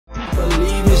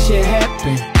shit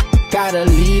happen. Gotta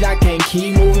lead, I can't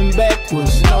keep moving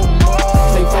backwards no more.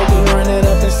 Stay focused, run it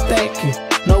up and stack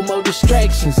it. No more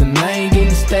distractions, and I ain't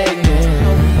getting stagnant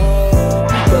no more.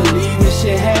 Believe this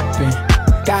shit happen.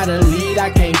 Gotta lead, I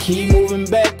can't keep moving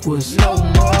backwards no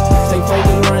more. Stay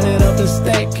focused, run it up and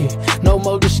stack it. No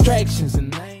more distractions,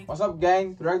 and I ain't. What's up,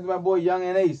 gang? Direct to my boy Young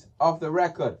and Ace, off the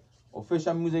record.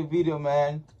 Official music video,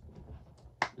 man.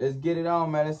 Let's get it on,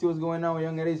 man. Let's see what's going on with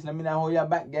Young and Ace. Let me not hold y'all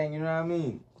back, gang. You know what I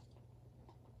mean?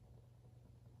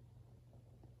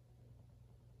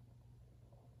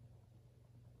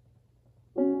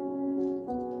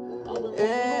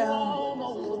 Yeah.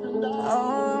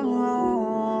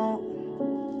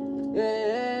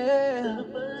 Yeah.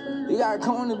 You gotta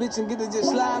come on the bitch and get to just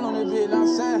slide on the bitch, you know what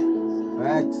I'm saying?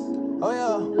 Facts. Oh,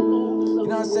 yeah. You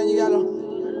know what I'm saying? You gotta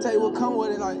tell you what come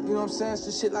with it, like, you know what I'm saying?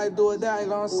 Some shit like do or die, you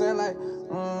know what I'm saying? Like,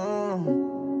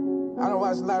 I don't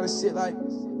watch a lot of shit like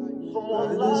this shit.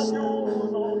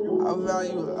 I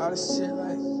value a lot of shit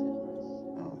like, you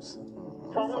know what I'm saying?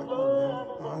 Fuck with them, you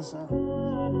know what I'm saying?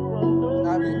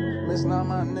 I be missing out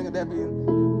my nigga that be.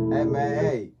 Hey, man,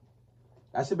 hey.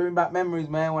 That should bring back memories,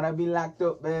 man. When I be locked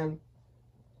up, man.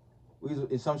 We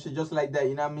was in some shit just like that,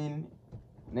 you know what I mean?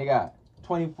 Nigga,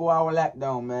 24-hour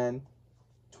lockdown, man.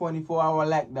 24-hour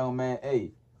lockdown, man.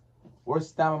 Hey,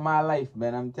 worst time of my life,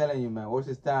 man. I'm telling you, man.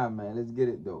 Worst time, man. Let's get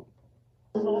it, though.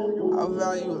 I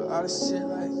value a lot of shit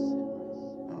like, you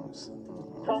know what I'm saying?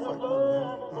 Fuck with them, you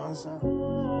know what I'm saying?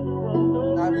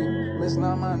 I be missing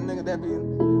out my nigga that be.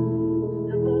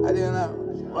 I didn't know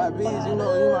why bees, you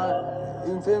know,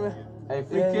 you feel me? Hey,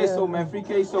 free queso, man, free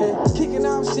queso. Kicking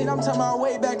out shit, I'm talking about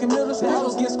way back in middle school. I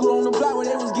was getting schooled on the block where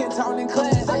they was getting taught in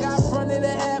class. I got fronted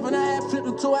in half and I had flipped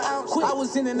it to an ounce. I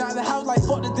was in and out of the house like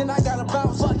fuck it, then I got a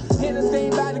bounce. Hit the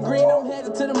thing by the green, I'm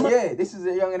headed to the money. Yeah, this is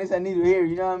a Young and Ace I need to hear,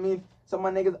 you know what I mean? Some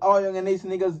of my niggas, all Young and Ace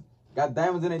niggas got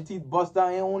diamonds in their teeth, bust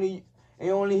down. Ain't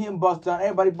only him bust down,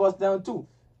 everybody bust down too.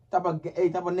 Type of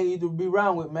nigga you to be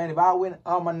around with, man. If I win,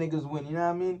 all my niggas win, you know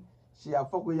what I mean? Shit, I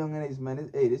fuck with Young and Ace, man.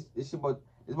 This shit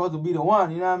about to be the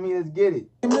one, you know what I mean? Let's get it.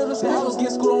 I was getting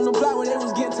schooled on the block where they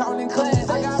was getting taught in class.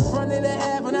 I got fronted in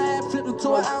half and I had flipped it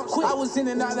to an ounce. I was in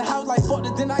and out of the house like fuck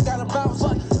it, then I got a bounce.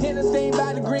 Hit the thing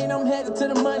by the green, I'm headed to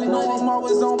the money. No, I'm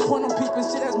always on point, I'm peeping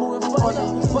shit that's moving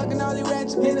funny. Fucking all these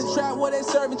ratchets in the trap where they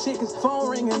serving chickens. Phone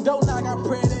ringing, don't knock, I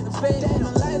pray in the face. Damn,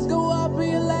 the lights go up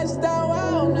and your lights down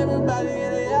out. Everybody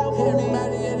in the out for me.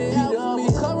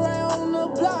 Come right on the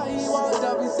block, he walked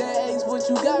up, he said, Ace, what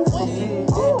you got for me?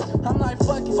 I'm like,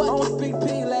 fuck it, I don't speak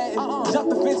pig Latin. Jump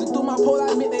the fence and through my pole,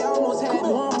 I admit they almost had me.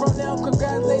 One from now,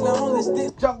 congratulations on this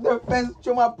dick. Jump the fence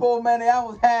through my pole, man, they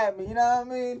almost had me, you know what I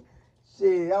mean?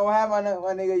 Shit, I don't have my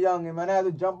nigga Youngin, man. I had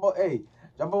to jump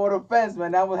over the fence,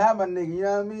 man. I almost have my nigga, you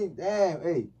know what I mean? Damn,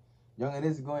 hey. Youngin,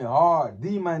 this is going hard.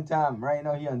 D-man time, right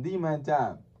now, he on D-man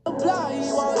time. He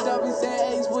walked up, he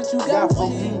said, Ace, what you got for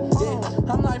me?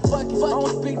 I'm like, fuck it, I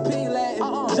don't speak pig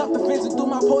Latin. Jump the fence and through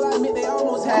my pole, I admit they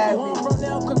almost had me. From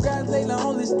now, congratulations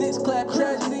on this ditch clap.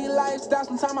 Tragedy lifestyle,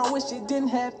 sometimes I wish it didn't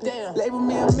happen. Damn. Label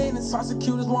me a menace,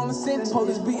 prosecutors want to sentence.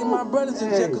 Police beating my brothers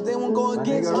in jail because they won't go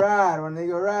against me. My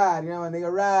nigga ride, you know my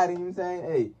nigga ride, you know what I'm saying?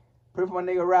 Hey, pray for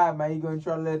my nigga ride, man. He gonna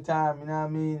try to let time, you know what I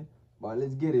mean? But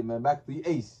let's get it, man. Back to the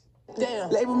Ace. Damn.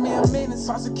 Label me a menace,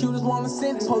 prosecutors want to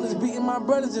sentence. Police beating my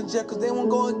brothers in jail because they won't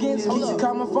go against me. He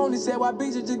called my phone, he said, why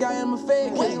beat you, just got him a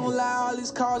fed. Can't even lie, all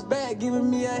these cars back, giving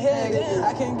me a head.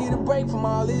 I can't get a break from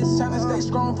all this, trying to stay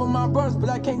strong for my brothers, but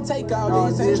I can't take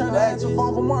all this. Ain't trying to answer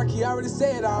phone for Mark, he already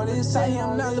said all this. I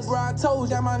am not LeBron, I told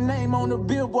you, got my name on the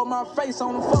billboard, my face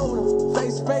on the folder.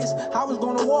 Face to face, I was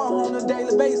going to war on a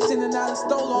daily basis, sending out the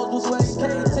stolos was where it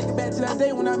came. Take it back to that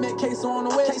day when I met Queso on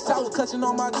the west. I was clutching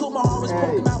on my tooth, my heart was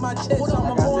poking out my chest.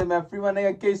 Man, free my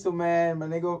nigga Queso, man. My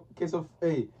nigga Queso,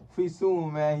 hey, free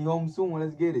soon, man. He home soon.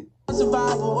 Let's get it.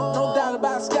 Survival, no doubt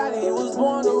about Scotty. He was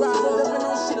born to ride. Living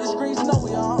on shit, the streets know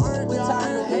we all earned. We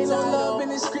tired. Ain't no love in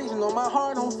the streets, you know my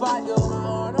heart on fire. My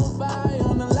heart on fire.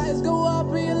 When the lights go up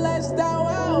and your lights down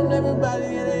out, everybody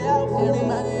in the out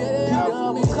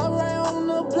for me. Come right on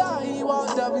the block. He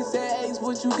walked up and said, Ace,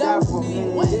 what you got for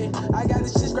me? I got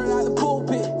this shit straight out the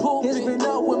pulpit. It's been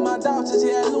up with my daughters,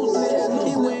 yeah, loose lips.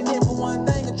 He went in for one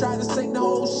thing and tried to sink the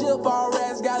whole ship. Our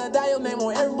ass got a dial name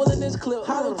on every bullet in this clip.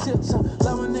 Hollow tips,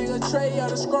 love a nigga Trey or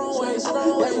the strong way.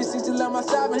 Every 60 love my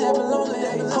side and having lonely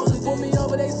days. Hoes pull me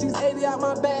over, they 680 out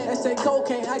my bag. They say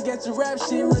cocaine, I get to rap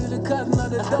shit, really the cousin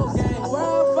of the dope game. Where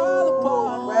I fall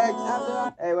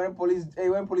apart. Hey,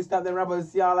 when police stop them rappers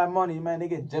and see all that money, man, they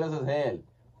get jealous as hell.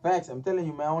 Facts, I'm telling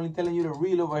you, man. I'm only telling you the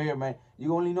real over here, man.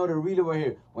 You only know the real over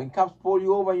here. When cops pull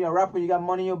you over and you're a rapper, you got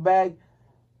money in your bag,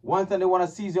 one time they want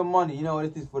to seize your money. You know,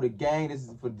 this is for the gang, this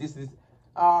is for this.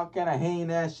 all kind of hang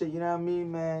that shit, you know what I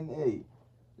mean, man? Hey,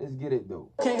 let's get it, though.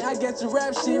 Okay, I get your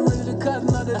rap shit, really the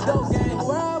cousin of the dope game.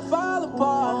 Where I fall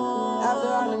apart, after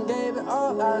I done gave it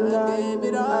all, I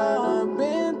done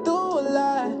been through a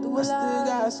lot. I still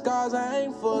got scars, I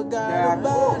ain't forgot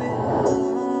about it.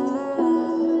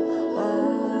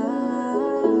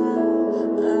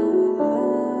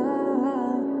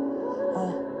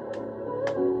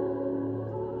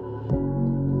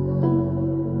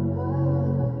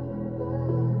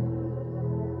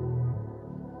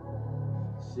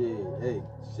 Shit, hey,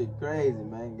 shit crazy,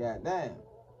 man. Goddamn.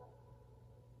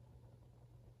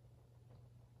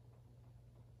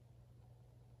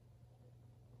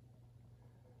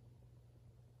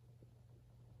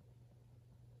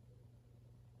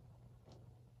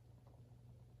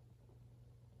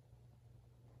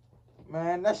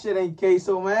 Man, that shit ain't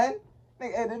queso, man.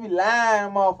 Nigga, hey, they be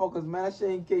lying, motherfuckers, man. That shit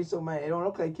ain't queso, man. It don't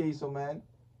look like queso, man.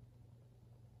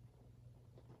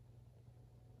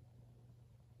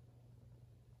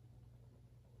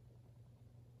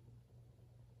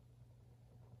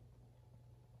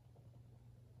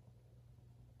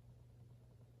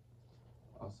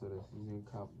 Also, the season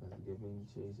cop that's giving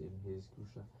chase in his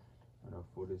crucial and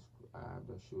for this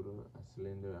the shooter a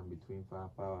cylinder and between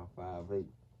 5'5" and 5'8".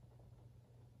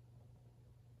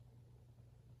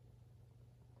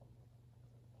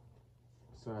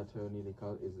 Sir attorney the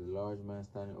cause is a large man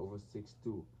standing over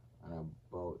 6'2" and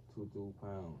about 2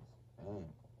 pounds. Damn.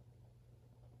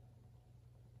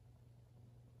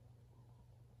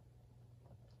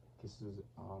 Kisses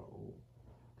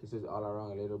all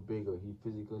around a little bigger. He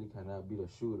physically cannot be the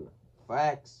shooter.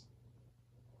 Facts.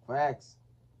 Facts.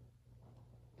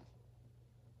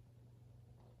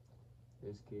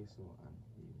 This case and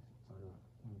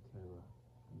he's terror.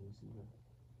 Can you see that?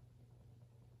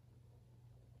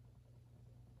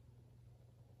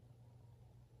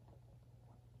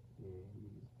 Yeah,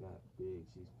 he's that big.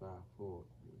 She's 5'4".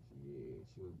 Yeah,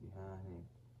 she was behind him.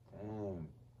 Damn.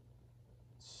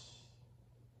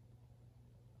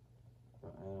 The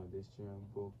end of this cheering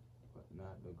book, but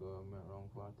not the government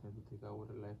wrongful attempt to take out with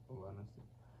a life of honesty.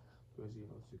 Especially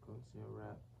how she comes to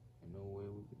rap. In no way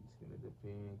we can skin the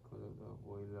pain because of the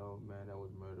boy love man that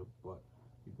was murdered, but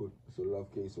people so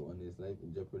love Queso on his life in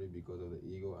jeopardy because of the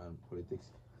ego and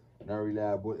politics. Not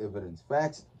reliable evidence.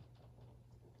 Facts.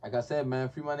 Like I said, man,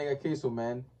 free my nigga Queso,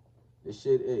 man. This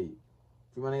shit, hey.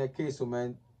 Free my nigga Queso,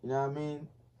 man. You know what I mean?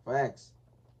 Facts.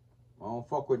 I don't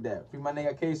fuck with that. Free my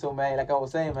nigga Queso, man. Like I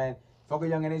was saying, man. Fuck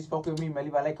with Yungeen, fuck with me, man.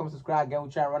 Leave a like, comment, subscribe, gang. We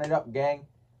trying to run it up, gang.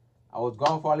 I was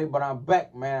gone for a little, but I'm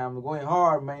back, man. I'm going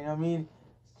hard, man. You know what I mean?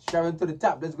 Striving to the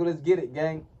top. Let's go, let's get it,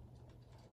 gang.